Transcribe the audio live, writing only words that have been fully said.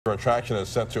Another attraction is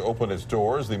set to open its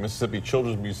doors. The Mississippi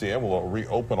Children's Museum will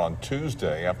reopen on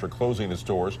Tuesday after closing its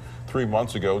doors 3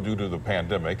 months ago due to the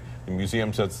pandemic. The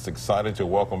museum says it's excited to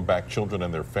welcome back children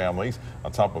and their families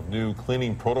on top of new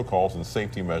cleaning protocols and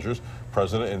safety measures.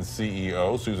 President and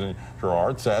CEO Susan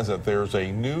Gerard says that there's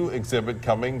a new exhibit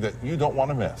coming that you don't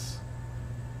want to miss.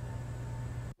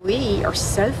 We are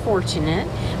so fortunate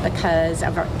because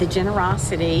of the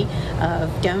generosity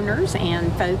of donors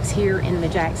and folks here in the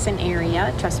Jackson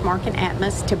area, Trustmark and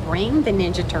Atmos, to bring the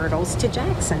Ninja Turtles to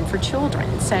Jackson for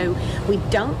children. So we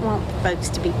don't want folks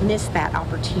to miss that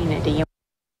opportunity.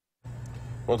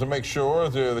 Well, to make sure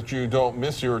that you don't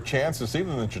miss your chance to see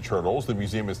the Ninja Turtles, the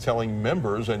museum is telling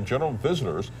members and general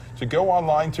visitors to go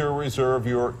online to reserve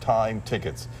your time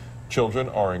tickets. Children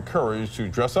are encouraged to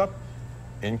dress up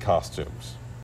in costumes.